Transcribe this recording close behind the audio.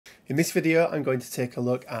In this video, I'm going to take a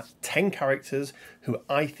look at 10 characters who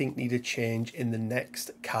I think need a change in the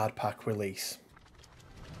next card pack release.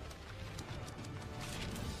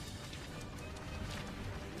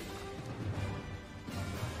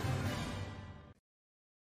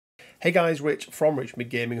 Hey guys, Rich from Richmond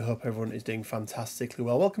Gaming. I hope everyone is doing fantastically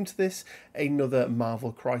well. Welcome to this, another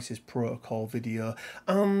Marvel Crisis Protocol video.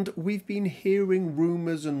 And we've been hearing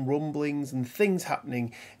rumours and rumblings and things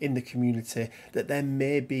happening in the community that there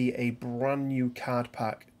may be a brand new card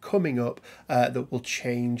pack coming up that will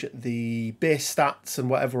change the base stats and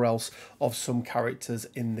whatever else of some characters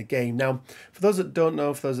in the game. Now, for those that don't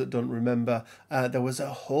know, for those that don't remember, there was a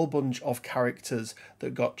whole bunch of characters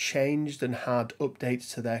that got changed and had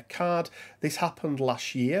updates to their card. This happened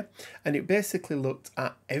last year, and it basically looked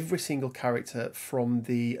at every single character from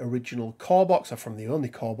the original core box, or from the only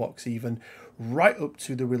core box even, right up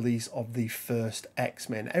to the release of the first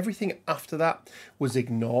X-Men. Everything after that was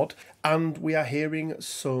ignored, and we are hearing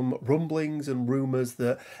some rumblings and rumours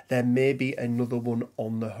that there may be another one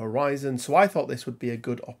on the horizon. So I thought this would be a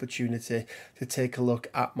good opportunity to take a look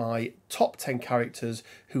at my top 10 characters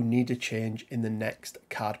who need a change in the next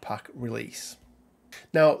card pack release.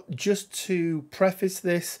 Now, just to preface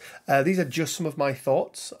this, these are just some of my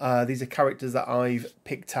thoughts. These are characters that I've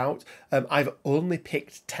picked out. I've only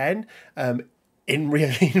picked 10. In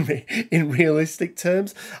realistic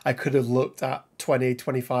terms, I could have looked at 20,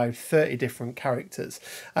 25, 30 different characters.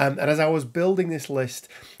 And as I was building this list,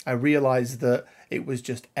 I realised that it was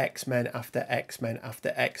just X-Men after X-Men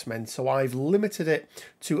after X-Men. So I've limited it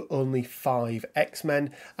to only 5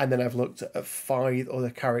 X-Men, and then I've looked at 5 other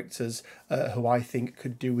characters who I think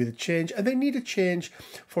could do with a change. And they need a change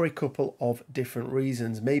for a couple of different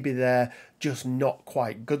reasons. Maybe they're just not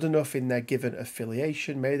quite good enough in their given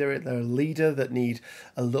affiliation. Maybe they're a leader that need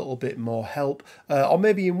a little bit more help. Or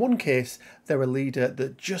maybe in one case, they're a leader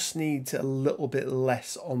that just needs a little bit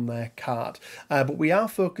less on their card. But we are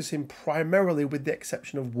focusing primarily, with the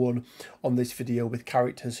exception of one on this video, with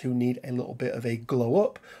characters who need a little bit of a glow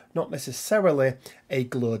up, not necessarily a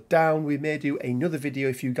glow down. We may do another video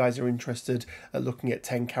if you guys are interested at looking at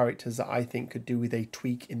 10 characters that I think could do with a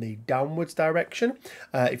tweak in the downwards direction.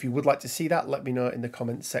 If you would like to see that, let me know in the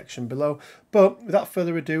comments section below. But without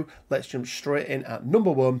further ado, let's jump straight in at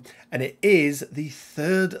number 1, and it is the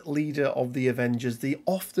third leader of the Avengers, the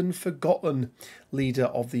often forgotten leader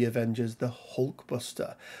of the Avengers, the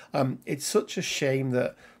Hulkbuster. It's such a shame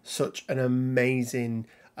that such an amazing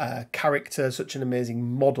character, such an amazing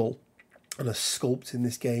model and a sculpt in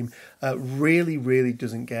this game really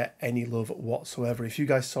doesn't get any love whatsoever. If you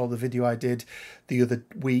guys saw the video I did the other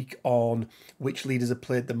week on which leaders have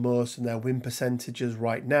played the most and their win percentages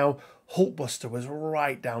right now, Hulkbuster was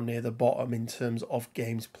right down near the bottom in terms of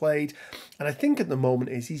games played, and I think at the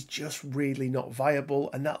moment he's just really not viable,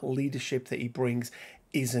 and that leadership that he brings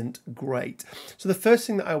isn't great. So the first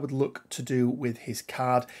thing that I would look to do with his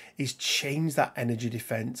card is change that energy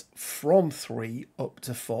defense from 3 up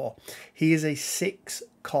to 4. He is a 6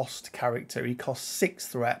 cost character. He costs 6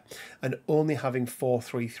 threat, and only having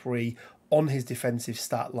 4/3/3 on his defensive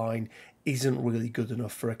stat line isn't really good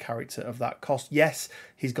enough for a character of that cost. Yes,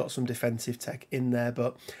 he's got some defensive tech in there,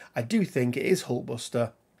 but I do think it is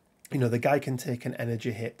Hulkbuster. You know, the guy can take an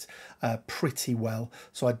energy hit pretty well,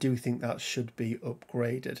 so I do think that should be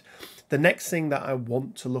upgraded. The next thing that I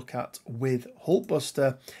want to look at with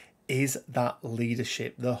Hulkbuster is that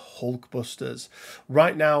leadership, the Hulkbusters.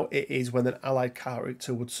 Right now, it is when an allied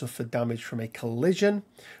character would suffer damage from a collision,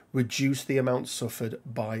 reduce the amount suffered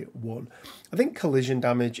by 1. I think collision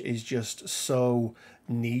damage is just so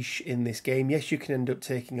niche in this game. Yes, you can end up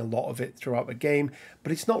taking a lot of it throughout the game,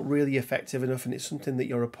 but it's not really effective enough, and it's something that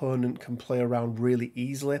your opponent can play around really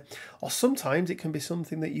easily, or sometimes it can be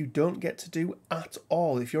something that you don't get to do at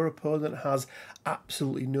all. If your opponent has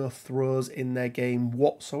absolutely no throws in their game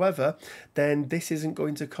whatsoever, then this isn't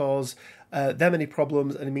going to cause them any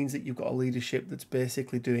problems, and it means that you've got a leadership that's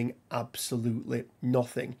basically doing absolutely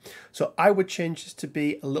nothing. So I would change this to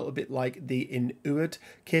be a little bit like the inured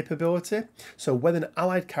capability. So when an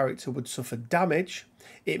allied character would suffer damage,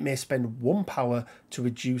 it may spend 1 power to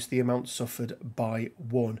reduce the amount suffered by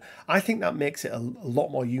 1. I think that makes it a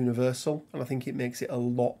lot more universal, and I think it makes it a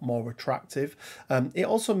lot more attractive. It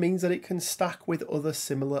also means that it can stack with other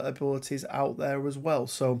similar abilities out there as well.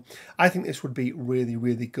 So I think this would be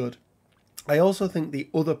really good. I also think the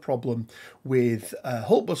other problem with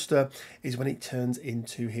Hulkbuster is when it turns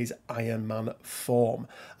into his Iron Man form.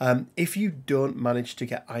 If you don't manage to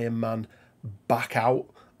get Iron Man back out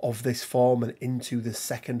of this form and into the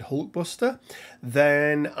second Hulkbuster,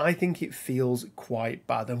 then I think it feels quite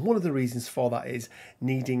bad. And one of the reasons for that is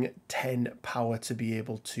needing 10 power to be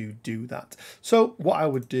able to do that. So what I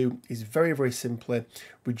would do is very, very simply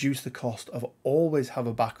reduce the cost of always have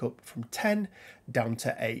a backup from 10 down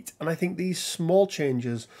to 8. And I think these small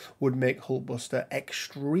changes would make Hulkbuster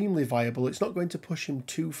extremely viable. It's not going to push him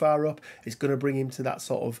too far up. It's going to bring him to that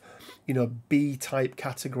sort of, you know, B-type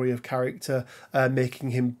category of character,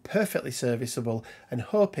 making him perfectly serviceable and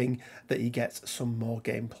hoping that he gets some more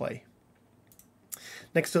gameplay.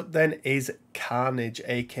 Next up then is Carnage,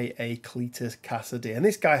 aka Cletus Cassidy, and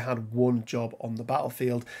this guy had one job on the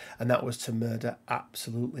battlefield, and that was to murder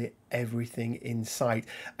absolutely everything in sight.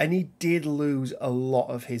 And he did lose a lot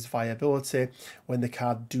of his viability when the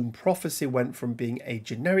card Doom Prophecy went from being a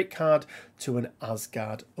generic card to an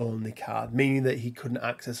Asgard only card, meaning that he couldn't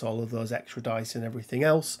access all of those extra dice and everything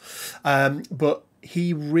else. But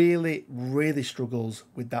he really, really struggles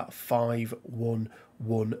with that 5-1-1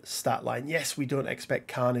 stat line. Yes, we don't expect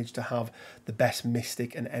Carnage to have the best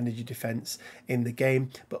mystic and energy defense in the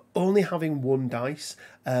game, but only having one dice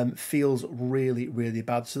feels really, really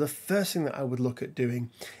bad. So the first thing that I would look at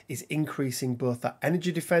doing is increasing both that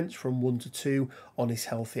energy defense from 1 to 2 on his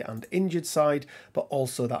healthy and injured side, but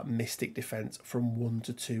also that mystic defense from 1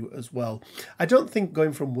 to 2 as well. I don't think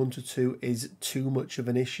going from 1 to 2 is too much of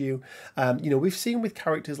an issue. You know, we've seen with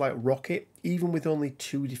characters like Rocket, even with only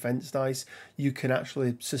 2 defense dice, you can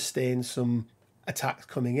actually sustain some attacks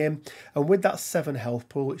coming in, and with that 7 health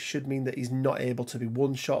pool, it should mean that he's not able to be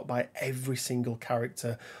one shot by every single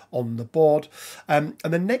character on the board. And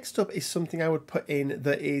the next up is something I would put in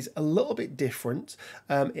that is a little bit different.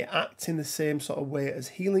 It acts in the same sort of way as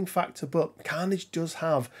Healing Factor, but Carnage does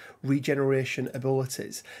have regeneration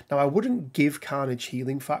abilities. Now, I wouldn't give Carnage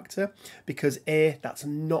Healing Factor because A, that's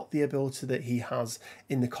not the ability that he has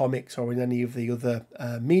in the comics or in any of the other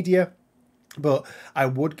media. But I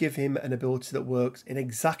would give him an ability that works in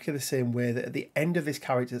exactly the same way, that at the end of this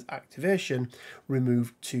character's activation,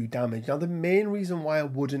 remove 2 damage. Now, the main reason why I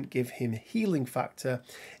wouldn't give him Healing Factor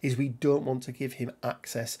is we don't want to give him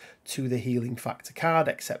access to the Healing Factor card,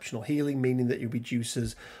 Exceptional Healing, meaning that he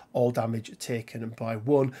reduces all damage taken by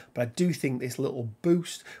 1. But I do think this little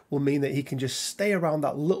boost will mean that he can just stay around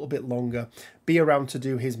that little bit longer, be around to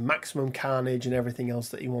do his maximum carnage and everything else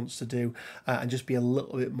that he wants to do, and just be a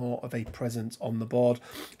little bit more of a presence on the board.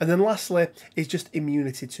 And then lastly is just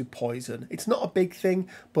immunity to poison. It's not a big thing,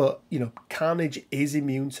 but you know, Carnage is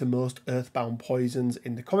immune to most earthbound poisons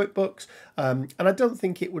in the comic books, and I don't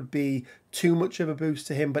think it would be too much of a boost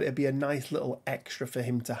to him, but it'd be a nice little extra for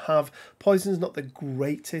him to have. Poison's not the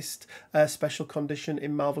greatest special condition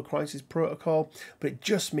in Marvel Crisis Protocol, but it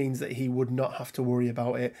just means that he would not have to worry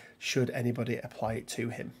about it should anybody apply it to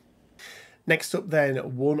him. Next up then,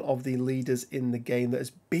 one of the leaders in the game that has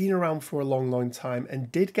been around for a long, long time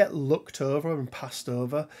and did get looked over and passed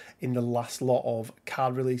over in the last lot of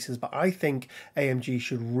card releases, but I think AMG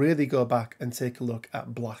should really go back and take a look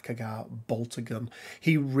at Blackagar Boltagun.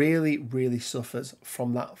 He really, really suffers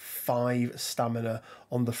from that 5 stamina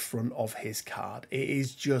on the front of his card. It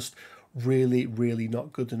is just really, really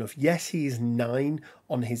not good enough. Yes, he is 9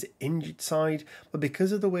 on his injured side, but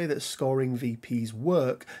because of the way that scoring VPs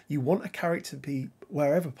work, you want a character to be,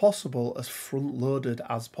 wherever possible, as front-loaded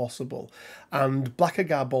as possible. And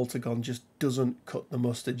Blackagar Boltagon just doesn't cut the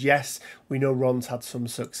mustard. Yes, we know Ron's had some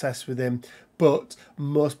success with him, but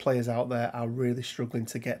most players out there are really struggling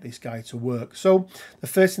to get this guy to work. So the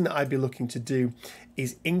first thing that I'd be looking to do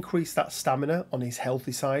is increase that stamina on his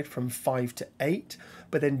healthy side from 5 to 8,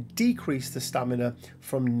 but then decrease the stamina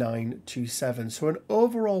from 9 to 7. So an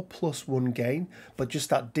overall +1 gain, but just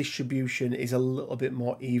that distribution is a little bit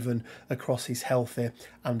more even across his healthy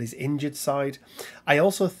and his injured side. I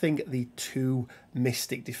also think the 2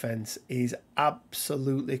 Mystic defense is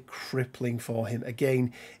absolutely crippling for him.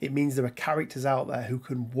 Again, it means there are characters out there who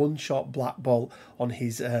can one-shot Black Bolt on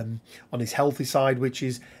his healthy side, which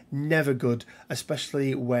is never good,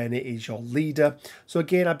 especially when it is your leader. So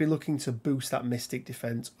again, I'd be looking to boost that Mystic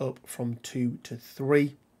defense up from 2 to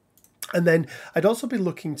 3. And then I'd also be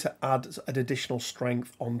looking to add an additional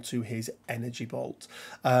strength onto his energy bolt.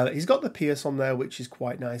 He's got the Pierce on there, which is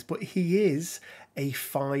quite nice, but he is a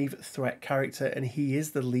 5 threat character and he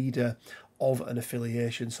is the leader of an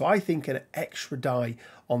affiliation. So I think an extra die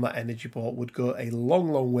on that energy board would go a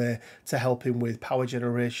long way to help him with power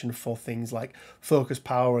generation for things like focus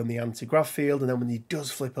power and the anti-grav field. And then when he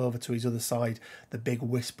does flip over to his other side, the big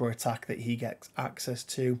whisper attack that he gets access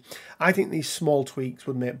to. I think these small tweaks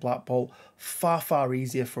would make Black Bolt far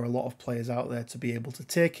easier for a lot of players out there to be able to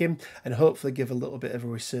take him, and hopefully give a little bit of a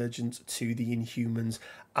resurgence to the Inhumans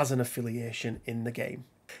as an affiliation in the game.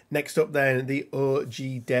 Next up then, the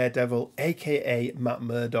OG Daredevil, aka Matt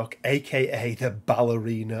Murdock, aka the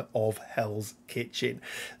ballerina of Hell's Kitchen.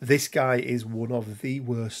 This guy is one of the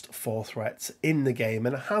worst 4 threats in the game,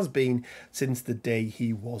 and has been since the day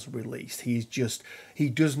he was released. He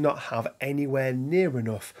does not have anywhere near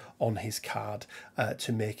enough on his card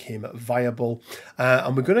to make him viable,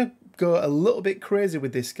 and we're going to go a little bit crazy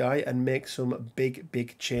with this guy and make some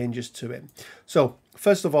big changes to him. So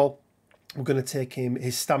first of all, we're going to take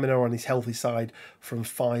his stamina on his healthy side from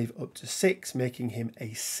 5 up to 6, making him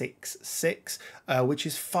a 6/6, which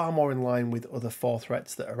is far more in line with other 4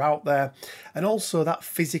 threats that are out there. And also that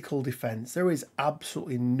physical defense. There is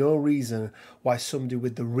absolutely no reason why somebody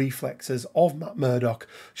with the reflexes of Matt Murdock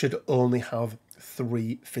should only have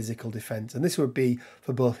 3 physical defense. And this would be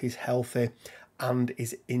for both his healthy and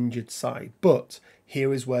his injured side. But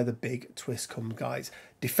here is where the big twist comes, guys.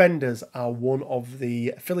 Defenders are one of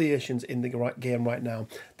the affiliations in the game right now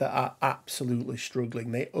that are absolutely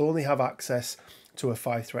struggling. They only have access to a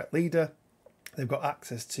 5-threat leader. They've got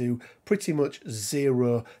access to pretty much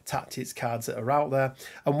 0 tactics cards that are out there.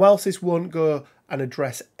 And whilst this won't go and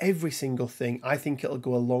address every single thing, I think it'll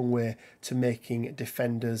go a long way to making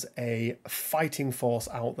defenders a fighting force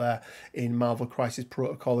out there in Marvel Crisis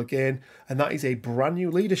Protocol again. And that is a brand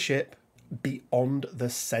new leadership beyond the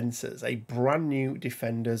censors, a brand new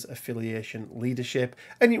defenders affiliation leadership.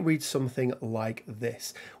 And it reads something like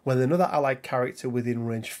this: when another allied character within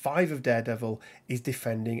range 5 of Daredevil is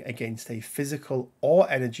defending against a physical or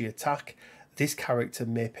energy attack, this character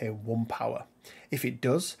may pay 1 power. If it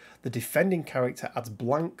does, the defending character adds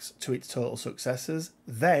blanks to its total successes.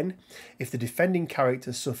 Then, if the defending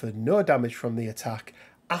character suffered no damage from the attack,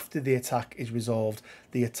 after the attack is resolved,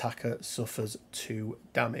 the attacker suffers 2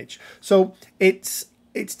 damage. So it's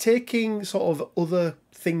taking sort of other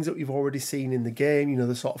things that we've already seen in the game, you know,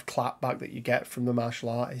 the sort of clapback that you get from the martial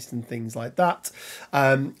artist and things like that,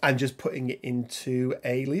 and just putting it into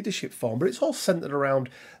a leadership form. But it's all centered around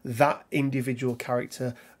that individual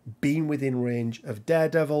character being within range of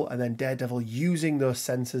Daredevil, and then Daredevil using those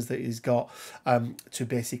sensors that he's got to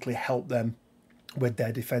basically help them with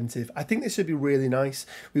their defensive. I think this would be really nice.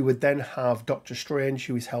 We would then have Doctor Strange,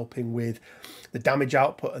 who is helping with the damage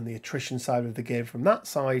output and the attrition side of the game from that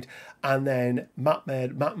side, and then Matt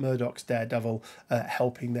Murdock's Daredevil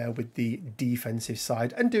helping there with the defensive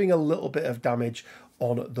side and doing a little bit of damage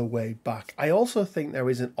on the way back. I also think there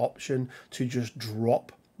is an option to just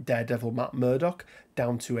drop Daredevil Matt Murdock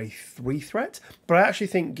down to a 3-threat, but I actually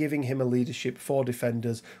think giving him a leadership for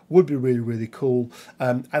defenders would be really cool.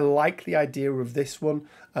 I like the idea of this one,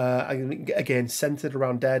 again centered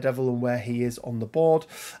around Daredevil and where he is on the board.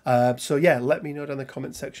 So yeah, let me know down in the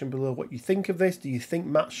comment section below what you think of this. Do you think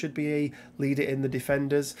Matt should be a leader in the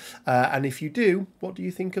defenders? And if you do, what do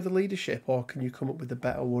you think of the leadership, or can you come up with a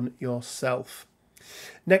better one yourself?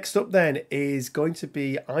 Next up then is going to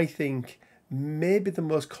be, I think, maybe the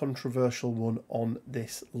most controversial one on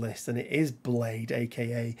this list, and it is Blade,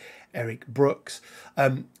 aka Eric Brooks.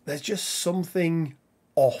 There's just something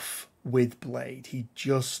off with Blade. He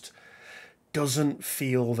just doesn't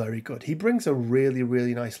feel very good. He brings a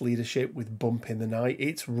really nice leadership with Bump in the Night.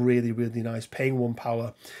 It's really nice, paying 1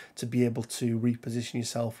 power to be able to reposition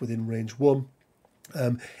yourself within range 1.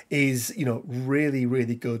 Is, you know,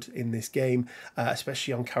 really good in this game,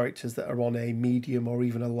 especially on characters that are on a medium or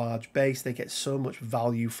even a large base. They get so much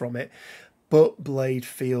value from it. But Blade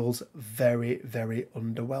feels very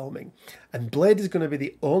underwhelming. And Blade is going to be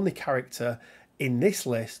the only character in this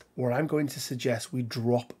list where I'm going to suggest we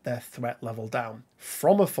drop their threat level down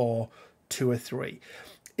from a 4 to a 3.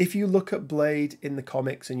 If you look at Blade in the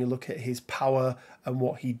comics and you look at his power and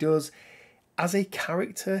what he does, as a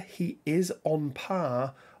character, he is on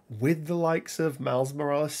par with the likes of Miles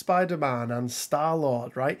Morales Spider-Man and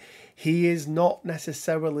Star-Lord, right? He is not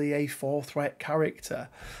necessarily a 4-threat character.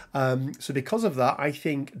 So because of that, I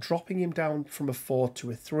think dropping him down from a 4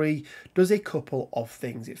 to a 3 does a couple of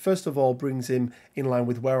things. It first of all brings him in line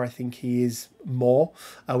with where I think he is more.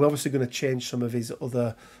 We're obviously going to change some of his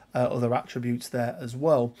other attributes there as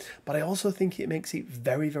well, but I also think it makes it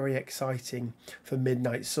very exciting for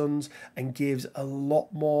Midnight Suns and gives a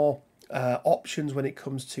lot more options when it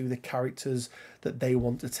comes to the characters that they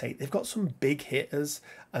want to take. They've got some big hitters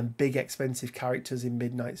and big expensive characters in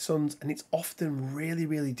Midnight Suns, and it's often really,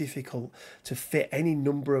 really difficult to fit any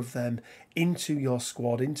number of them into your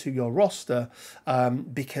squad, into your roster,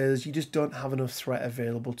 because you just don't have enough threat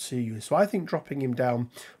available to you. So I think dropping him down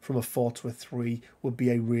from a 4 to a 3 would be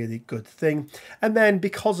a really good thing. And then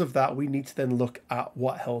because of that, we need to then look at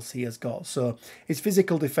what else he has got. So his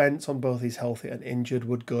physical defense on both his healthy and injured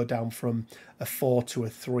would go down from a 4 to a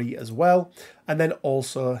 3 as well. And then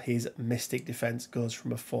also his mystic defense goes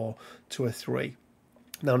from a 4 to a 3.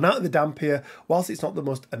 Now, Knight of the Dampier, whilst it's not the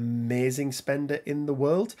most amazing spender in the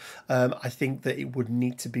world, I think that it would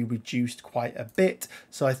need to be reduced quite a bit.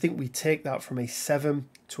 So I think we take that from a 7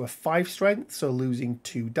 to a 5 strength, so losing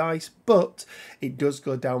 2 dice, but it does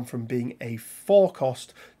go down from being a 4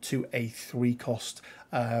 cost to a 3 cost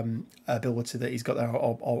ability that he's got there,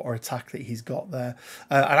 or attack that he's got there.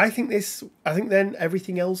 And I think then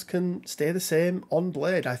everything else can stay the same on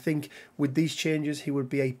Blade. I think with these changes, he would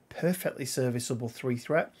be a perfectly serviceable 3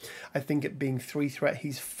 threat. I think at being 3 threat,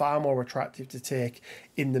 he's far more attractive to take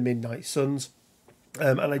in the Midnight Suns.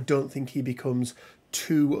 And I don't think he becomes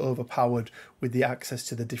too overpowered with the access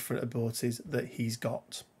to the different abilities that he's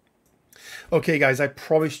got. Okay guys, I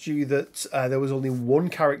promised you that there was only one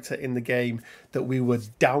character in the game that we were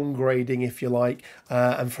downgrading, if you like,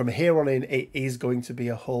 and from here on in it is going to be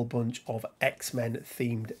a whole bunch of X-Men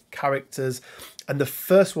themed characters, and the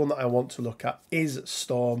first one that I want to look at is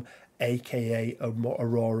Storm, aka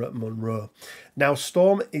Aurora Monroe. Now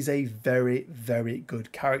Storm is a very, very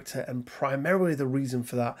good character, and primarily the reason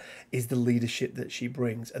for that is the leadership that she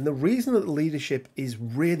brings. And the reason that the leadership is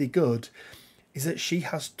really good is that she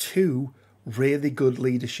has 2 really good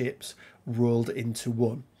leaderships rolled into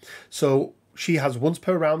one. So she has once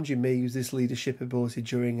per round, you may use this leadership ability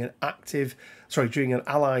during an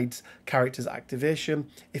allied character's activation.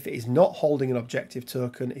 If it is not holding an objective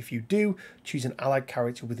token, if you do, choose an allied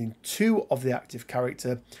character within 2 of the active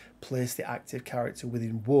character, place the active character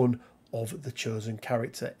within 1 of the chosen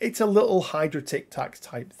character. It's a little Hydra Tic Tac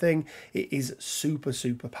type thing. It is super,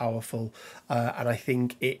 super powerful, and I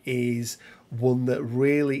think it is one that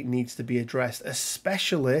really needs to be addressed,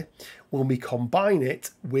 especially when we combine it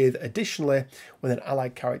with, additionally, when an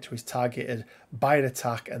allied character is targeted by an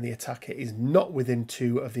attack and the attacker is not within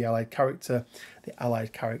 2 of the allied character, the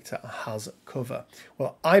allied character has cover.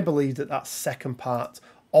 Well, I believe that that second part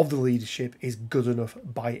of the leadership is good enough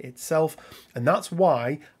by itself, and that's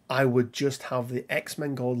why I would just have the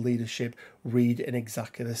X-Men Gold leadership read in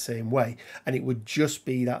exactly the same way, and it would just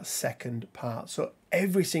be that second part. So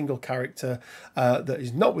every single character that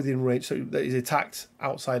is not within range, so that is attacked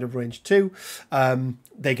outside of range 2,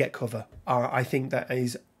 they get cover. I think that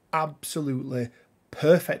is absolutely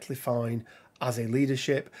perfectly fine as a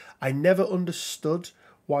leadership. I never understood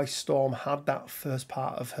why Storm had that first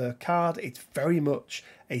part of her card. It's very much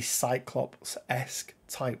a Cyclops-esque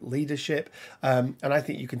type leadership, and I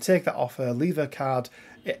think you can take that off her, leave her card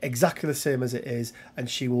exactly the same as it is, and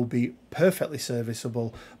she will be perfectly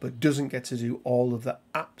serviceable, but doesn't get to do all of the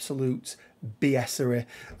absolute BSery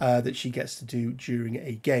that she gets to do during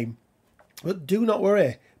a game. But do not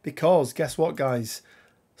worry, because guess what, guys?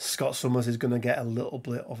 Scott Summers is going to get a little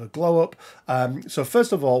bit of a glow up. So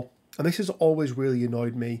first of all, and this has always really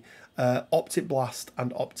annoyed me, Optic Blast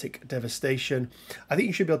and Optic Devastation. I think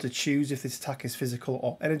you should be able to choose if this attack is physical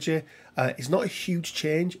or energy. It's not a huge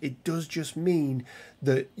change. It does just mean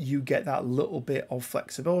that you get that little bit of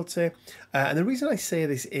flexibility. And the reason I say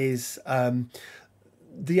this is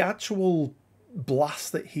the actual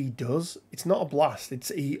blast that he does, it's not a blast,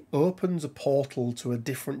 he opens a portal to a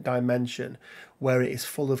different dimension where it is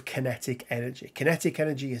full of kinetic energy. Kinetic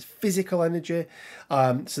energy is physical energy,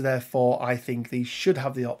 so therefore I think these should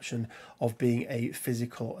have the option of being a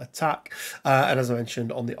physical attack, and as I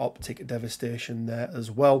mentioned on the Optic Devastation there as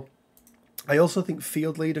well. I also think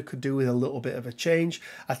Field Leader could do with a little bit of a change.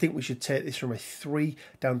 I think we should take this from a 3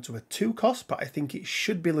 down to a 2 cost, but I think it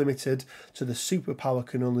should be limited to the superpower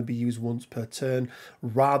can only be used once per turn,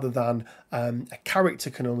 rather than a character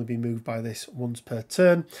can only be moved by this once per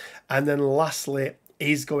turn. And then lastly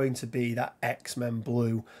is going to be that X-Men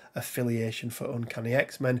Blue affiliation for Uncanny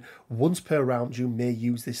X-Men. Once per round, you may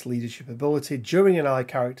use this leadership ability during an allied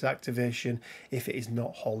character's activation if it is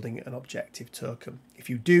not holding an objective token. If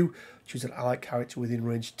you do, choose an allied character within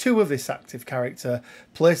range 2 of this active character,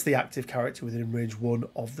 place the active character within range 1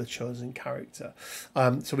 of the chosen character.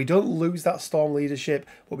 So we don't lose that Storm leadership,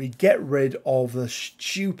 but we get rid of the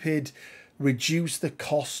stupid reduce the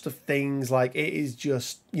cost of things. Like, it is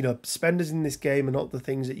just, you know, spenders in this game are not the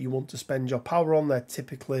things that you want to spend your power on. They're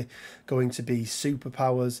typically going to be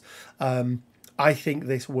superpowers. I think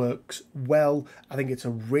this works well. I think it's a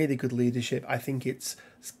really good leadership. I think it's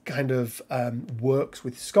kind of works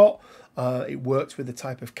with Scott. It works with the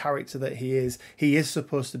type of character that he is. He is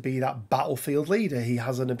supposed to be that battlefield leader. He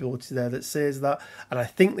has an ability there that says that, and I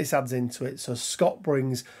think this adds into it. So Scott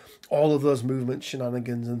brings all of those movement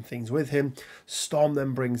shenanigans and things with him. Storm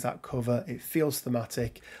then brings that cover. It feels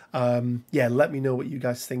thematic. Yeah, let me know what you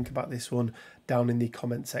guys think about this one down in the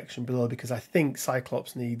comment section below, because I think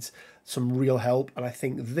Cyclops needs some real help, and I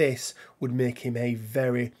think this would make him a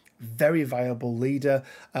very, very viable leader,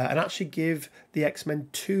 and actually give the X-Men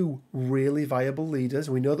 2 really viable leaders.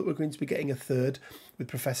 We know that we're going to be getting a third with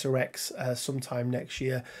Professor X sometime next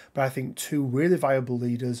year, but I think 2 really viable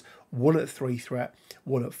leaders, one at 3 threat,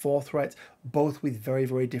 one at 4 threat, both with very,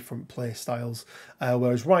 very different play styles.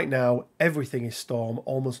 Whereas right now, everything is Storm,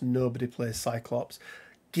 almost nobody plays Cyclops.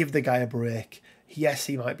 Give the guy a break. Yes,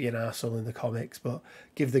 he might be an arsehole in the comics, but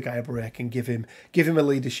give the guy a break and give him a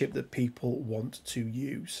leadership that people want to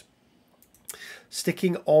use.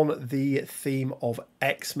 Sticking on the theme of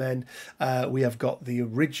X-Men, we have got the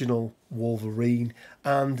original Wolverine,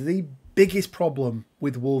 and the biggest problem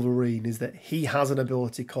with Wolverine is that he has an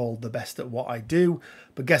ability called the best at what I do,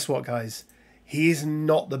 but guess what, guys? He is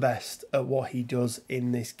not the best at what he does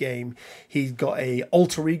in this game. He's got a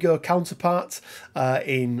alter ego counterpart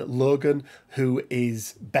in Logan who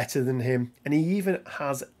is better than him. And he even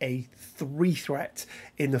has a 3 threat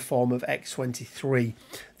in the form of X-23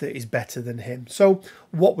 that is better than him. So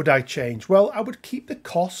what would I change? Well, I would keep the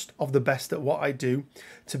cost of the best at what I do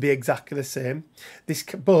to be exactly the same.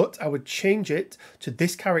 But I would change it to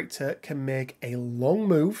this character can make a long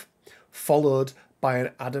move followed by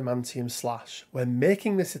an adamantium slash. When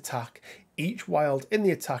making this attack, each wild in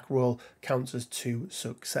the attack roll counts as 2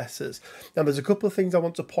 successes. Now, there's a couple of things I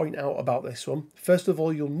want to point out about this one. First of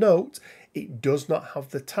all, you'll note it does not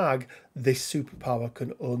have the tag, this superpower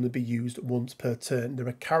can only be used once per turn. There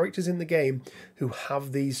are characters in the game who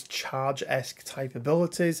have these charge-esque type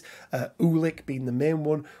abilities, Ulik being the main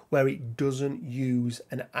one, where it doesn't use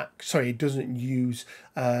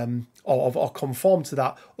or conform to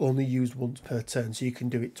that, only used once per turn, so you can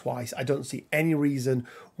do it twice. I don't see any reason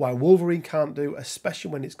why Wolverine can't do,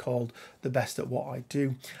 especially when it's called the best at what I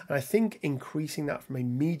do. And I think increasing that from a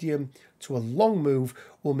medium to a long move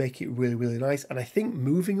will make it really, really nice. And I think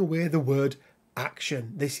moving away the word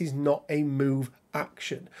action, this is not a move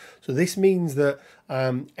action. So this means that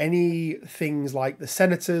any things like the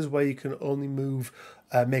Senators, where you can only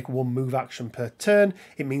make 1 move action per turn,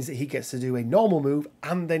 it means that he gets to do a normal move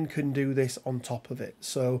and then can do this on top of it.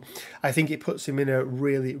 So I think it puts him in a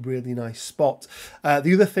really, really nice spot.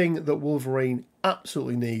 The other thing that Wolverine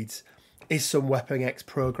absolutely needs is some Weapon X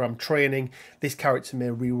program training. This character may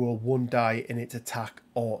reroll 1 die in its attack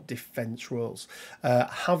or defense rolls.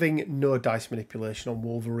 Having no dice manipulation on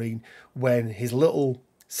Wolverine when his little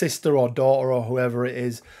sister or daughter or whoever it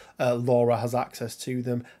is, Laura, has access to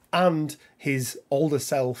them, and his older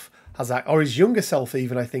self or his younger self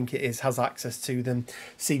even, I think it is, has access to them,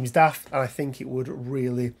 seems daft, and I think it would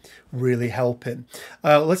really, really help him.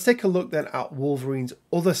 Let's take a look then at Wolverine's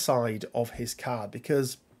other side of his card,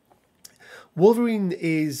 because Wolverine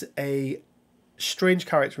is a strange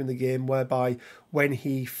character in the game whereby when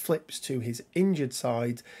he flips to his injured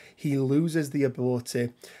side, he loses the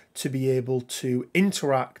ability to be able to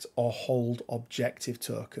interact or hold objective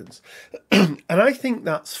tokens. And I think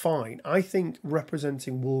that's fine. I think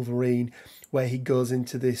representing Wolverine, where he goes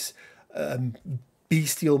into this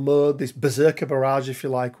bestial mode, this berserker barrage, if you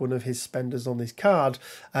like, one of his spenders on this card,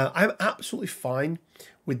 I'm absolutely fine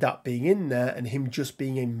with that being in there and him just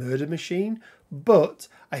being a murder machine, but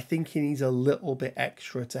I think he needs a little bit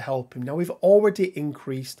extra to help him. Now, we've already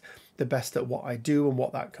increased the best at what I do and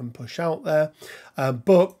what that can push out there,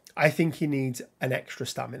 but I think he needs an extra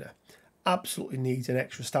stamina. Absolutely needs an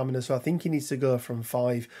extra stamina, so I think he needs to go from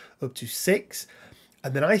 5 up to 6,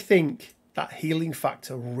 and then I think that healing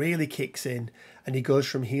factor really kicks in and he goes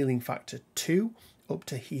from healing factor 2 up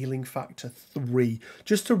to healing factor 3,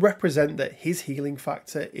 just to represent that his healing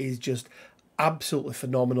factor is just absolutely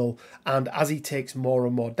phenomenal, and as he takes more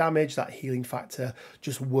and more damage, that healing factor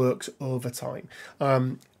just works over time.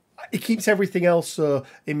 It keeps everything else so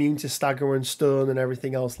immune to stagger and stun and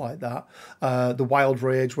everything else like that. The wild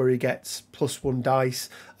rage, where he gets +1 dice,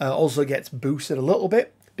 also gets boosted a little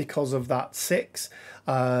bit because of that 6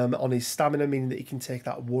 on his stamina, meaning that he can take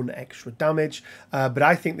that 1 extra damage. But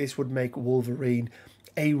I think this would make Wolverine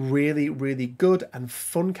a really, really good and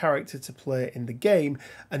fun character to play in the game,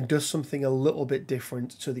 and does something a little bit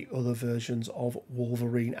different to the other versions of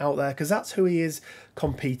Wolverine out there, because that's who he is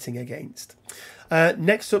competing against.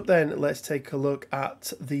 Next up then, let's take a look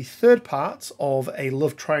at the third part of a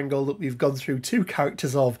love triangle that we've gone through 2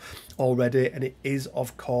 characters of already, and it is,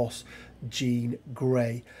 of course, Jean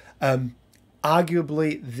Grey.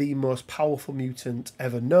 Arguably the most powerful mutant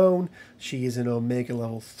ever known. She is an Omega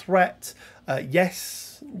level threat.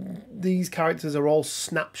 Yes, these characters are all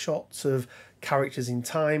snapshots of characters in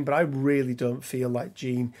time, but I really don't feel like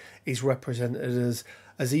Jean is represented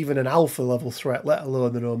as even an alpha level threat, let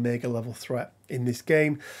alone an Omega level threat in this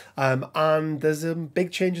game. And there's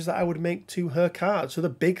big changes that I would make to her card. So the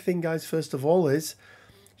big thing, guys, first of all, is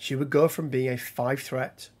she would go from being a 5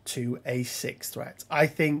 threat to a 6 threat. I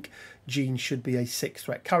think Jean should be a 6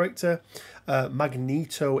 threat character.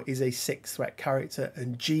 Magneto is a 6 threat character,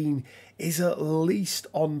 and Jean is at least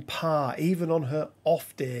on par, even on her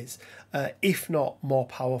off days, if not more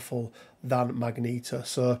powerful than Magneto.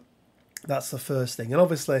 So that's the first thing. And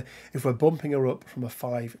obviously, if we're bumping her up from a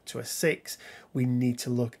 5 to a 6, we need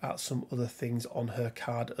to look at some other things on her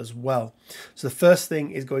card as well. So the first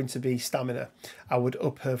thing is going to be stamina. I would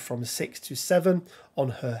up her from 6 to 7 on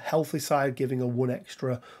her healthy side, giving her 1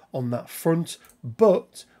 extra on that front.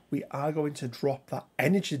 But we are going to drop that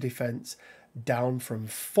energy defense down from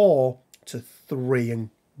 4 to 3. And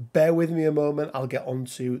bear with me a moment, I'll get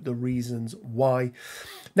onto the reasons why.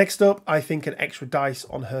 Next up, I think an extra dice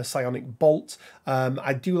on her psionic bolt.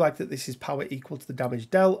 I do like that this is power equal to the damage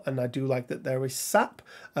dealt, and I do like that there is sap,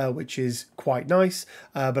 which is quite nice.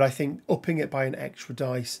 But I think upping it by an extra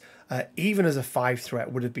dice, even as a 5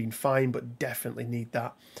 threat, would have been fine, but definitely need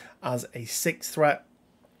that as a 6 threat.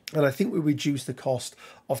 And I think we reduce the cost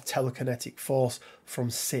of telekinetic force from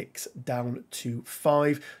 6 down to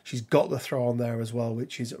 5. She's got the throw on there as well,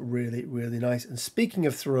 which is really, really nice. And speaking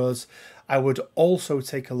of throws, I would also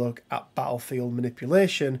take a look at battlefield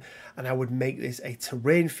manipulation, and I would make this a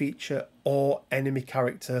terrain feature or enemy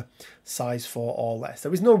character size 4 or less.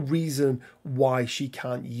 There is no reason why she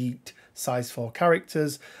can't yeet size 4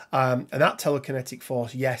 characters, and that telekinetic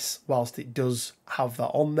force, yes, whilst it does have that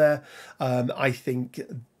on there, I think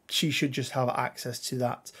she should just have access to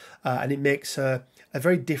that, and it makes her a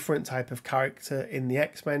very different type of character in the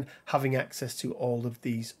X-Men, having access to all of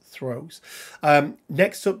these throws.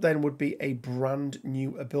 Next up then would be a brand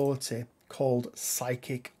new ability called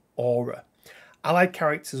Psychic Aura. Allied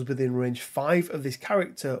characters within range 5 of this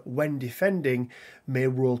character, when defending, may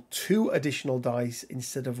roll 2 additional dice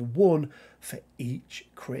instead of 1 for each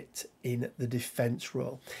crit in the defense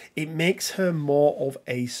roll. It makes her more of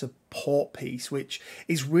a support piece, which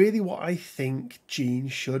is really what I think Jean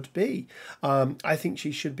should be. I think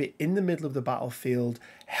she should be in the middle of the battlefield,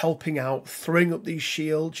 helping out, throwing up these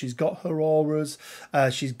shields. She's got her auras.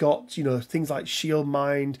 She's got, things like shield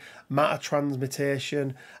mind, matter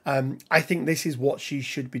transmutation. I think this is what she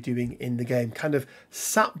should be doing in the game. Kind of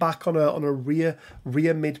sat back on a rear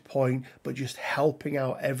midpoint, but just helping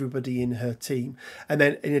out everybody in her team. And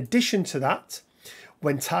then in addition to that,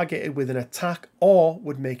 when targeted with an attack or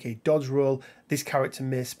would make a dodge roll, this character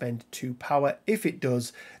may spend 2 power. If it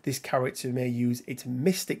does, this character may use its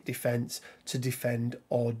mystic defense to defend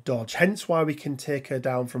or dodge. Hence why we can take her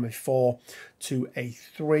down from a 4 to a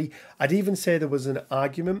 3. I'd even say there was an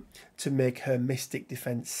argument to make her mystic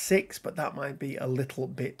defense 6, but that might be a little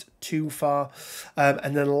bit too far.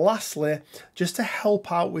 And then lastly, just to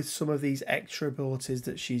help out with some of these extra abilities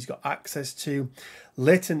that she's got access to,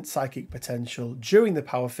 latent psychic potential. During the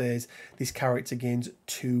power phase, this character gains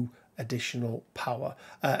 2 additional power.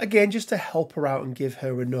 Again, just to help her out and give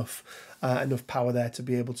her enough power there to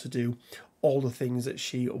be able to do all the things that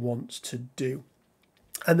she wants to do.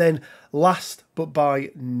 And then last but by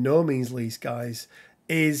no means least, guys,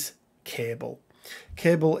 is Cable.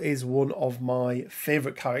 Cable is one of my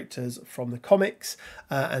favourite characters from the comics,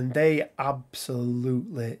 and they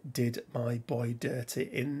absolutely did my boy dirty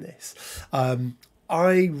in this.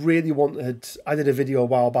 I did a video a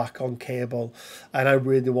while back on Cable, and I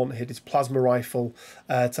really wanted his plasma rifle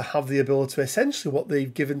to have the ability to essentially what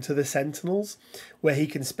they've given to the Sentinels, where he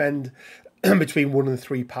can spend between 1 and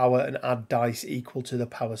 3 power and add dice equal to the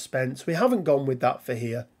power spent. So we haven't gone with that for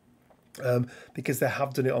here, because they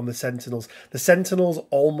have done it on the Sentinels. The Sentinels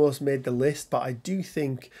almost made the list, but I do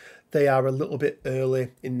think they are a little bit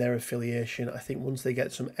early in their affiliation. I think once they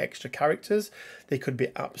get some extra characters, they could be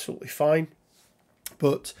absolutely fine.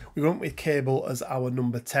 But we went with Cable as our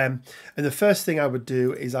number 10. And the first thing I would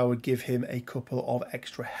do is I would give him a couple of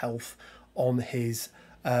extra health on his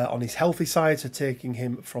on his healthy side, so taking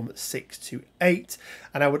him from 6 to 8.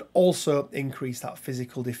 And I would also increase that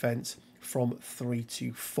physical defense from 3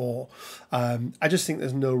 to 4. I just think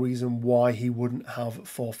there's no reason why he wouldn't have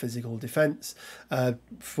 4 physical defense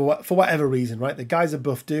for whatever reason, right? The guy's a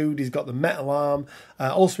buff dude. He's got the metal arm.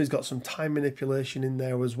 Also, he's got some time manipulation in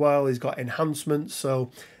there as well. He's got enhancements.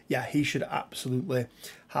 So, yeah, he should absolutely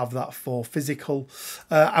have that 4 physical.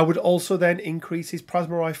 I would also then increase his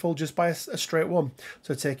plasma rifle just by a straight 1.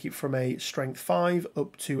 So take it from a strength 5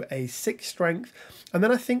 up to a 6 strength. And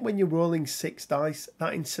then I think when you're rolling 6 dice,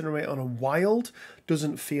 that incinerate on a wild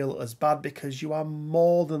doesn't feel as bad because you are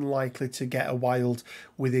more than likely to get a wild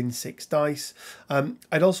within 6 dice.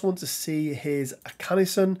 I'd also want to see his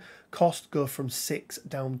Akanison cost go from 6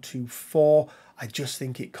 down to 4. I just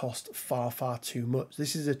think it costs far, far too much.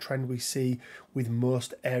 This is a trend we see with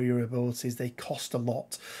most area abilities. They cost a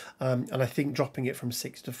lot. And I think dropping it from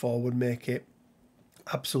 6 to 4 would make it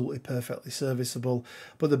absolutely perfectly serviceable.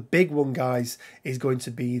 But the big one, guys, is going to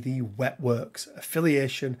be the Wetworks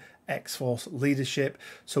affiliation, X-Force leadership.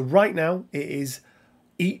 So right now it is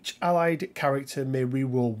each allied character may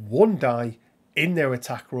reroll 1 die in their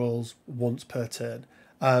attack rolls once per turn.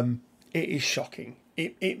 It is shocking.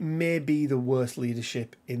 It may be the worst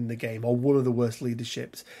leadership in the game, or one of the worst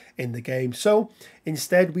leaderships in the game. So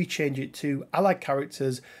instead we change it to allied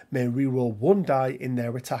characters may reroll 1 die in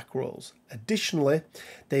their attack rolls. Additionally,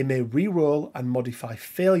 they may reroll and modify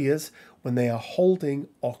failures when they are holding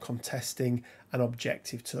or contesting an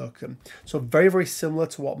objective token. So very, very similar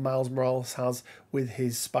to what Miles Morales has with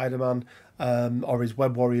his Spider-Man or his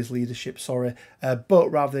Web Warriors leadership, but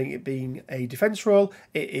rather than it being a defense roll,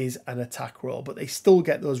 it is an attack roll. But they still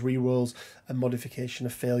get those rerolls and modification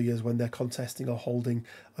of failures when they're contesting or holding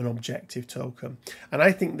an objective token. And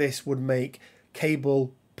I think this would make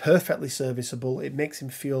Cable perfectly serviceable. It makes him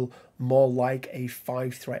feel more like a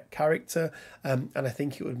 5-threat character, and I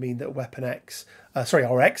think it would mean that Weapon X,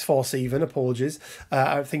 or X-Force even, apologies,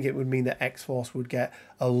 I think it would mean that X-Force would get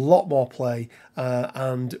a lot more play,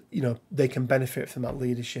 and you know, they can benefit from that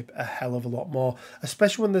leadership a hell of a lot more,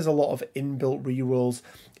 especially when there's a lot of inbuilt rerolls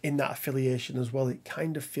in that affiliation as well. It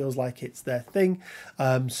kind of feels like it's their thing.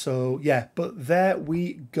 So yeah, but there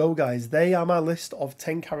we go, guys. They are my list of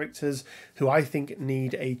 10 characters who I think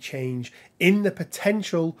need a change in the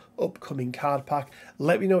potential upcoming card pack.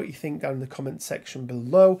 Let me know what you think down in the comment section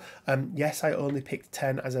below. Yes, I only picked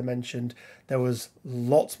 10, as I mentioned. There was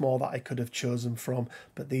lots more that I could have chosen from,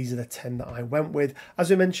 but these are the 10 that I went with. As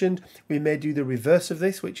we mentioned, we may do the reverse of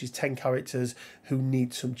this, which is 10 characters who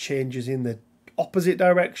need some changes in the opposite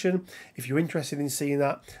direction. If you're interested in seeing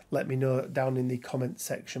that, let me know down in the comment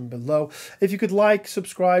section below. If you could like,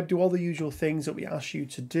 subscribe, do all the usual things that we ask you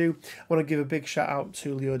to do. I want to give a big shout out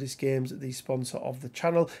to Leodis Games, the sponsor of the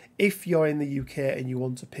channel. If you're in the UK and you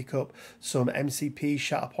want to pick up some MCP,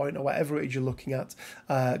 Shatterpoint, or whatever it is you're looking at,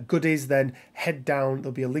 goodies, then head down.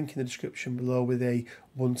 There'll be a link in the description below with a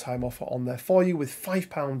one-time offer on there for you with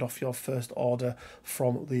 £5 off your first order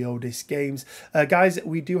from Leodis Games. Guys,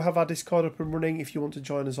 we do have our Discord up and running. If you want to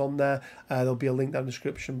join us on there, there'll be a link down in the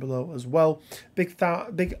description below as well. Big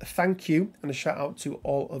thank you and a shout out to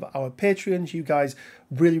all of our Patreons. You guys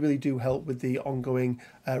really do help with the ongoing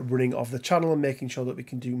running of the channel and making sure that we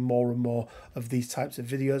can do more and more of these types of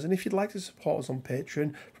videos. And if you'd like to support us on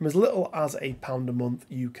Patreon from as little as £1 a month,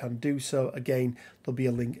 you can do so. Again, there'll be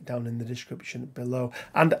a link down in the description below.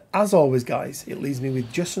 And as always, guys, it leaves me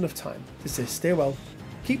with just enough time to say stay well,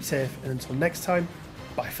 keep safe, and until next time,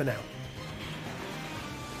 bye for now.